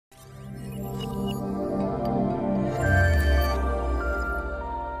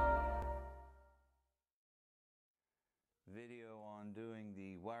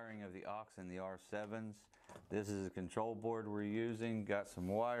wiring of the aux and the R7s. This is a control board we're using. Got some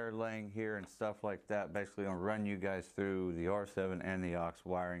wire laying here and stuff like that. Basically, I'm going to run you guys through the R7 and the aux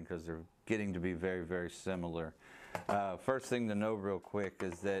wiring because they're getting to be very, very similar. First thing to know real quick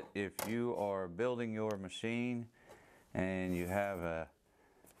is that if you are building your machine and you have a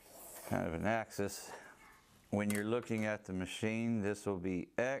kind of an axis, when you're looking at the machine, this will be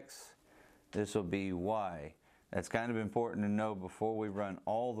X, this will be Y. That's kind of important to know before we run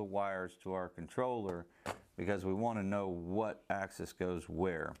all the wires to our controller, because we want to know what axis goes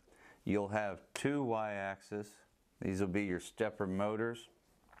where. You'll have two Y-axis. These will be your stepper motors.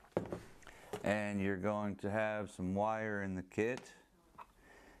 And you're going to have some wire in the kit.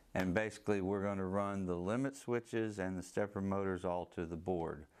 And basically we're going to run the limit switches and the stepper motors all to the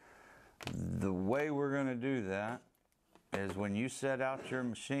board. The way we're going to do that is when you set out your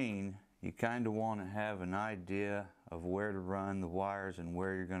machine, you kind of want to have an idea of where to run the wires and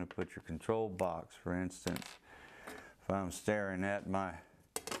where you're going to put your control box. For instance, if I'm staring at my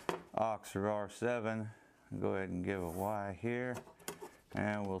aux or R7, I'll go ahead and give a Y here,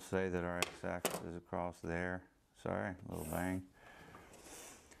 and we'll say that our X-axis is across there. Sorry, a little bang.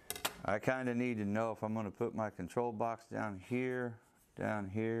 I kind of need to know if I'm going to put my control box down here,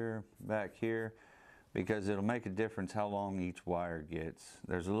 back here, because it'll make a difference how long each wire gets.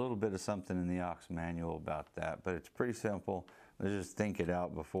 There's a little bit of something in the aux manual about that, but it's pretty simple. Let's just think it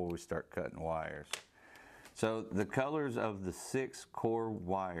out before we start cutting wires. So the colors of the 6-core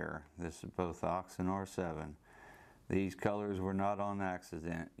wire, this is both aux and R7, these colors were not on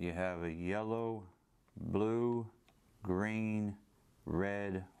accident. You have a yellow, blue, green,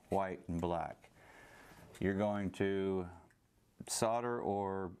 red, white, and black. You're going to solder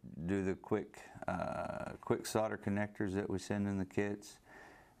or do the quick solder connectors that we send in the kits,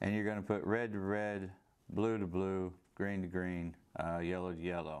 and you're going to put red to red, blue to blue, green to green, yellow to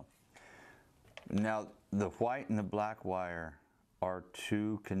yellow. Now the white and the black wire are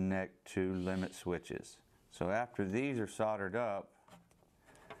to connect to limit switches. So after these are soldered up,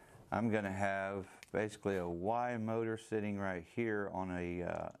 I'm going to have basically a Y motor sitting right here on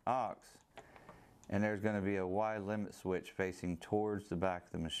a aux, and there's going to be a Y limit switch facing towards the back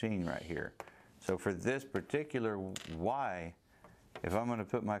of the machine right here. So for this particular Y, if I'm going to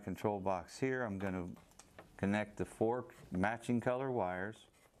put my control box here, I'm going to connect the 4 matching color wires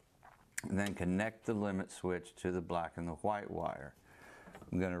and then connect the limit switch to the black and the white wire.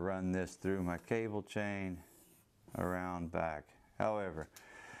 I'm going to run this through my cable chain around back. However,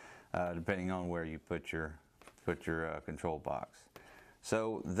 depending on where you put your control box.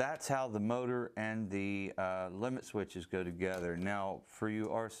 So that's how the motor and the limit switches go together. Now for you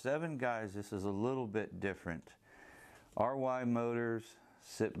R7 guys, this is a little bit different. RY motors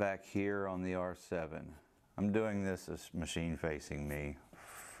sit back here on the R7. I'm doing this as machine facing me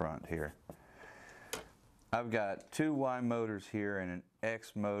front here. I've got 2 Y motors here and an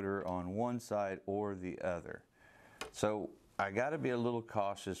X motor on one side or the other. So I got to be a little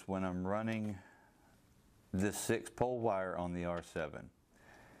cautious when I'm running this 6-pole wire on the R7.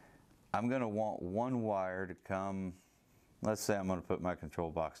 I'm going to want one wire to come, let's say I'm going to put my control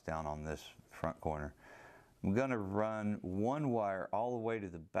box down on this front corner. I'm going to run one wire all the way to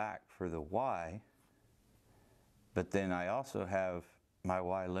the back for the Y, but then I also have my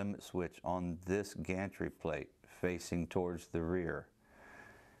Y limit switch on this gantry plate facing towards the rear.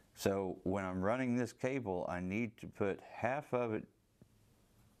 So when I'm running this cable, I need to put half of it,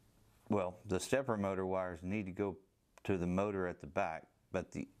 well, the stepper motor wires need to go to the motor at the back,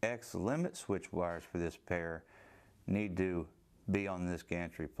 but the X limit switch wires for this pair need to be on this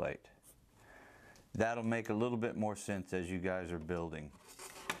gantry plate. That'll make a little bit more sense as you guys are building.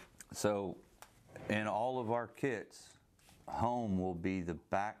 So in all of our kits, home will be the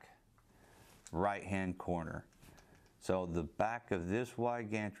back right hand corner. So the back of this Y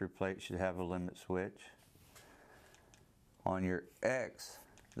gantry plate should have a limit switch. On your X,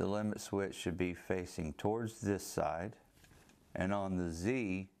 the limit switch should be facing towards this side, and on the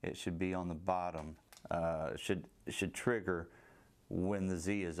Z it should be on the bottom. It should trigger when the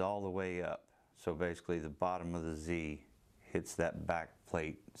Z is all the way up. So basically the bottom of the Z hits that back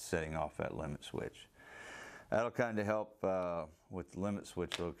plate setting off that limit switch. That'll kind of help with the limit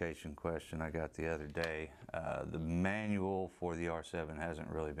switch location question I got the other day. The manual for the R7 hasn't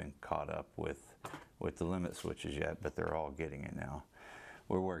really been caught up with the limit switches yet, but they're all getting it now.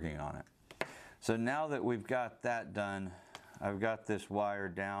 We're working on it. So now that we've got that done, I've got this wire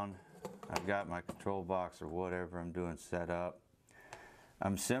down, I've got my control box or whatever I'm doing set up.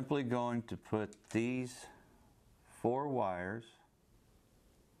 I'm simply going to put these 4 wires,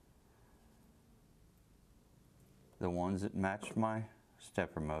 the ones that match my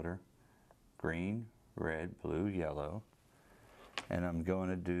stepper motor, green, red, blue, yellow, and I'm going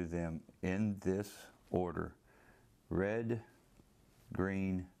to do them in this order: red,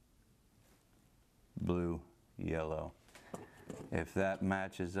 green, blue, yellow. If that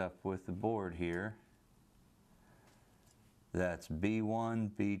matches up with the board here, that's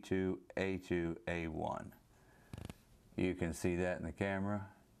B1, B2, A2, A1. You can see that in the camera.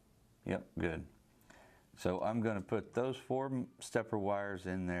 Yep, good. So I'm going to put those 4 stepper wires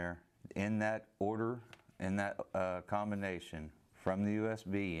in there in that order, in that combination from the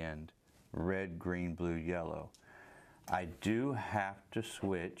USB end: red, green, blue, yellow. I do have to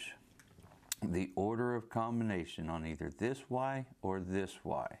switch the order of combination on either this Y or this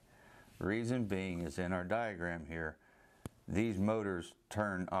Y. Reason being is in our diagram here, these motors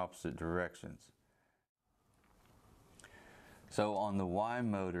turn opposite directions. So on the Y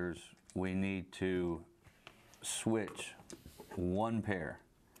motors, we need to switch 1 pair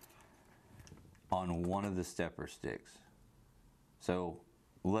on one of the stepper sticks. So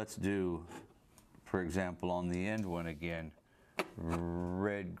let's do, for example, on the end one again,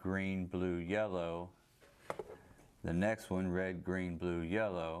 red, green, blue, yellow. The next one, red, green, blue,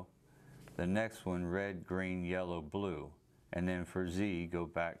 yellow. The next one, red, green, yellow, blue. And then for Z, go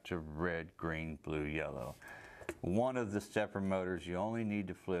back to red, green, blue, yellow. One of the stepper motors, you only need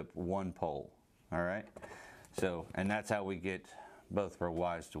to flip 1 pole, all right? So, and that's how we get both of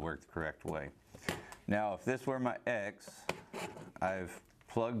our Ys to work the correct way. Now, if this were my X, I've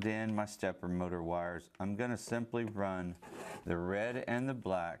plugged in my stepper motor wires. I'm gonna simply run the red and the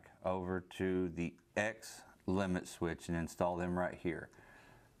black over to the X limit switch and install them right here.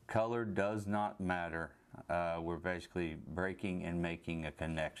 Color does not matter. We're basically breaking and making a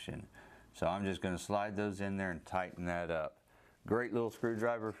connection. So I'm just going to slide those in there and tighten that up. Great little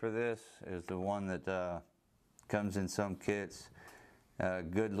screwdriver for this is the one that comes in some kits.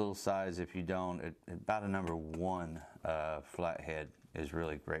 Good little size. If you don't, about a number 1 flathead is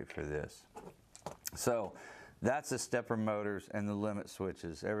really great for this. So that's the stepper motors and the limit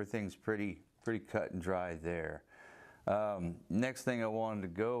switches. Everything's pretty cut and dry there. Next thing I wanted to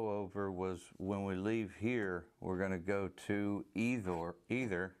go over was when we leave here, we're going to go to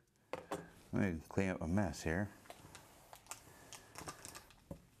either. Let me clean up my mess here.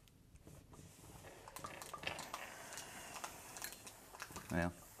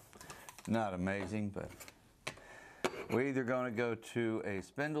 Well, not amazing, but we're either going to go to a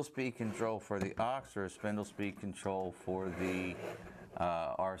spindle speed control for the aux or a spindle speed control for the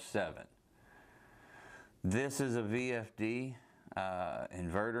R7. This is a VFD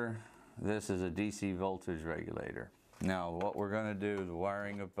inverter. This is a DC voltage regulator. Now what we're going to do, the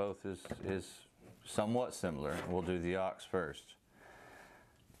wiring of both is somewhat similar. We'll do the aux first.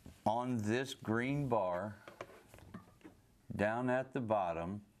 On this green bar, down at the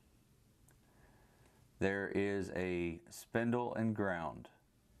bottom, there is a spindle and ground.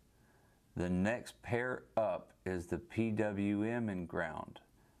 The next pair up is the PWM and ground.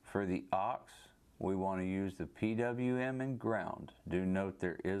 For the aux, we want to use the PWM and ground. Do note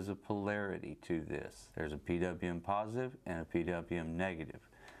there is a polarity to this. There's a PWM positive and a PWM negative.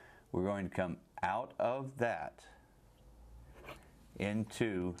 We're going to come out of that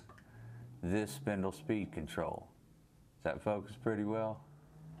into this spindle speed control. Does that focus pretty well?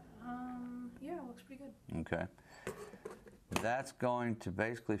 Yeah, it looks pretty good. Okay. That's going to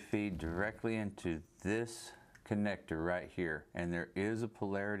basically feed directly into this connector right here, and there is a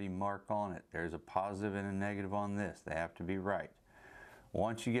polarity mark on it. There's a positive and a negative on this. They have to be right.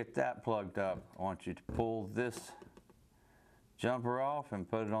 Once you get that plugged up, I want you to pull this jumper off and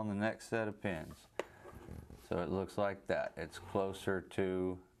put it on the next set of pins. So it looks like that. It's closer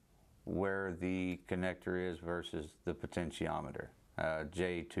to where the connector is versus the potentiometer.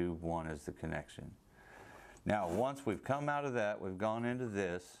 J21 is the connection. Now once we've come out of that, we've gone into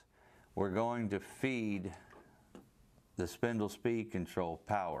this, we're going to feed the spindle speed control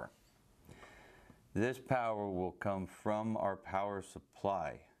power. This power will come from our power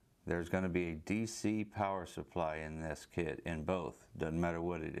supply. There's going to be a DC power supply in this kit, in both, doesn't matter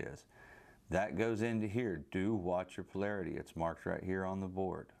what it is. That goes into here. Do watch your polarity. It's marked right here on the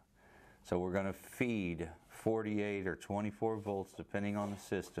board. So we're going to feed 48 or 24 volts, depending on the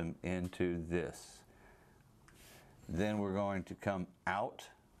system, into this. Then we're going to come out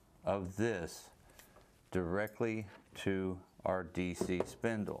of this directly to our DC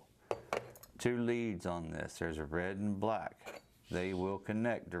spindle. 2 leads on this. There's a red and black. They will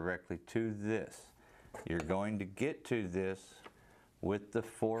connect directly to this. You're going to get to this with the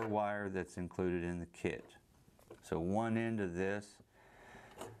 4 wire that's included in the kit. So one end of this,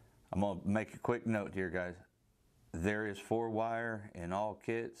 I'm going to make a quick note here, guys. there is 4-wire in all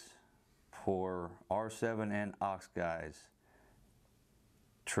kits for R7 and OX guys.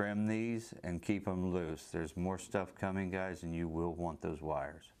 Trim these and keep them loose. There's more stuff coming, guys, and you will want those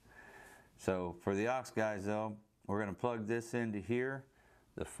wires. So for the OX guys though, we're going to plug this into here.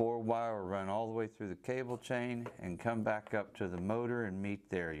 The 4-wire will run all the way through the cable chain and come back up to the motor and meet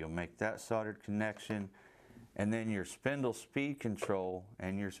there. You'll make that soldered connection, and then your spindle speed control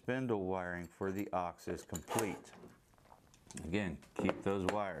and your spindle wiring for the OX is complete. Again, keep those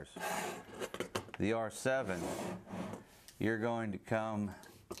wires. The R7, you're going to come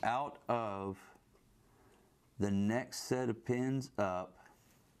out of the next set of pins up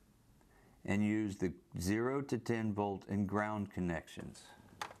and use the 0 to 10 volt and ground connections.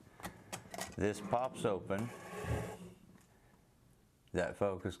 This pops open. That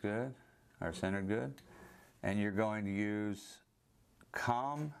focus good? Or centered good? And you're going to use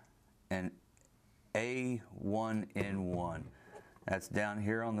COM and A1N1. That's down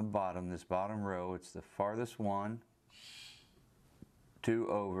here on the bottom, this bottom row. It's the farthest one. 2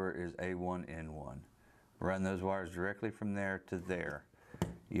 over is A1N1. Run those wires directly from there to there.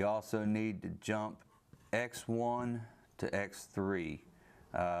 You also need to jump X1 to X3.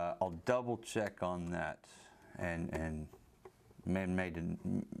 I'll double check on that and may need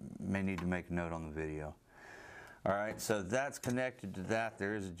to make a note on the video. All right, so that's connected to that.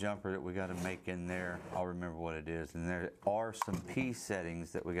 There is a jumper that we got to make in there. I'll remember what it is. And there are some P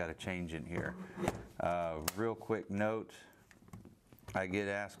settings that we got to change in here. Real quick note, I get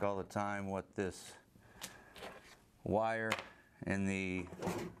asked all the time what this wire in the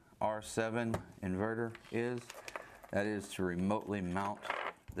R7 inverter is. That is to remotely mount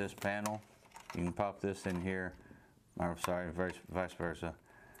this panel. You can pop this in here, or sorry, vice versa.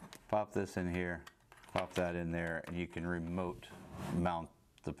 Pop this in here, pop that in there, and you can remote mount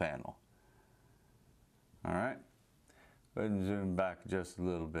the panel. All right, go ahead and zoom back just a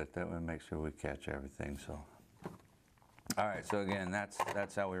little bit. That way make sure we catch everything. So, all right, so again,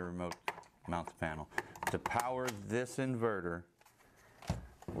 that's how we remote mount the panel. To power this inverter,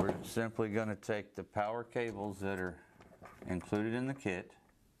 we're simply going to take the power cables that are included in the kit,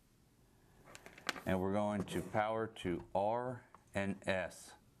 and we're going to power to R and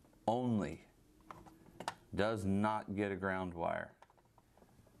S only. Does not get a ground wire.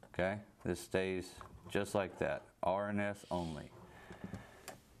 Okay, this stays just like that, R and S only.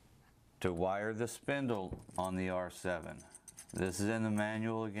 To wire the spindle on the R7, this is in the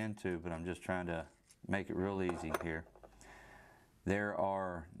manual again too, but I'm just trying to make it real easy here. There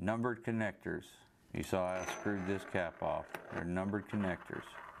are numbered connectors. You saw I screwed this cap off. They're numbered connectors.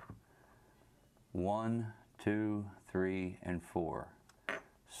 1, 2, 3, and 4.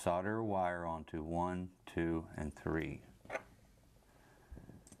 Solder a wire onto 1, 2, and 3.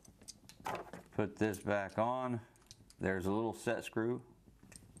 Put this back on. There's a little set screw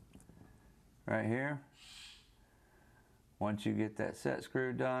right here. Once you get that set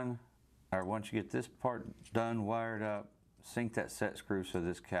screw done, or once you get this part done, wired up, sink that set screw so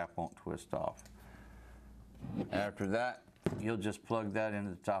this cap won't twist off. After that, you'll just plug that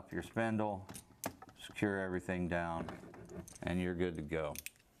into the top of your spindle, secure everything down, and you're good to go.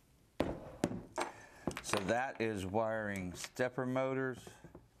 So that is wiring stepper motors,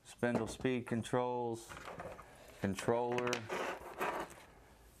 spindle speed controls, controller,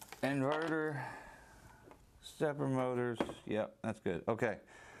 inverter, stepper motors. Yep, that's good. Okay,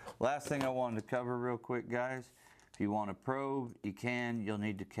 last thing I wanted to cover real quick, guys. If you want to probe, you can. You'll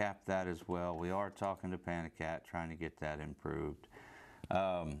need to cap that as well. We are talking to Panicat, trying to get that improved.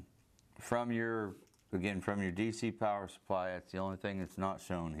 From your DC power supply, that's the only thing that's not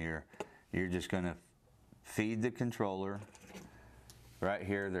shown here. You're just going to feed the controller. Right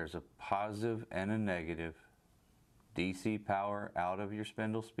here, there's a positive and a negative DC power out of your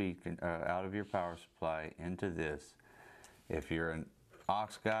spindle speed, out of your power supply into this. If you're an aux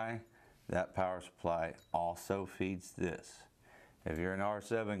guy, that power supply also feeds this. If you're an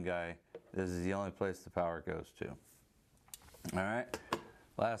R7 guy, this is the only place the power goes to. All right,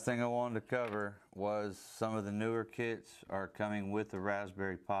 last thing I wanted to cover was some of the newer kits are coming with the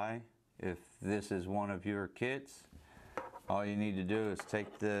Raspberry Pi. If this is one of your kits, all you need to do is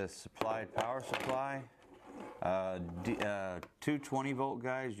take the supplied power supply. 220 volt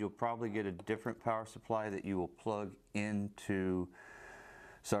guys, you'll probably get a different power supply that you will plug into.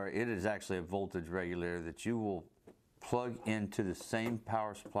 Sorry, it is actually a voltage regulator that you will plug into the same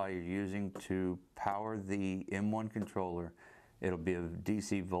power supply you're using to power the M1 controller. It'll be a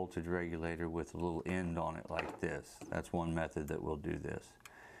DC voltage regulator with a little end on it like this. That's one method that will do this.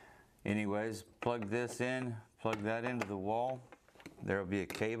 Anyways, plug this in, plug that into the wall. There'll be a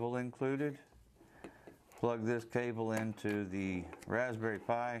cable included. plug this cable into the Raspberry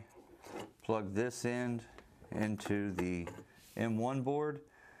Pi, plug this end into the M1 board.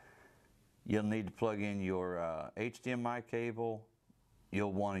 You'll need to plug in your HDMI cable.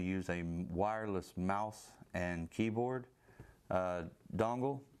 You'll want to use a wireless mouse and keyboard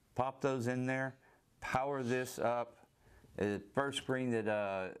dongle. Pop those in there, power this up. The first screen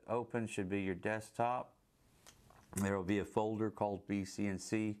that opens should be your desktop. There will be a folder called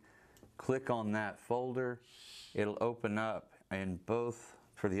CNC. Click on that folder. It'll open up, and both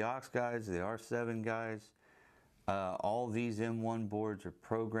for the OX guys, the R7 guys, all these M1 boards are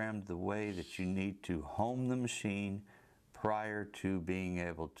programmed the way that you need to home the machine prior to being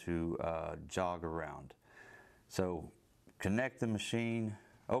able to jog around. So connect the machine,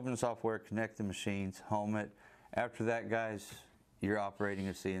 open the software, connect the machines, home it. After that, guys, you're operating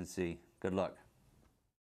a CNC. Good luck.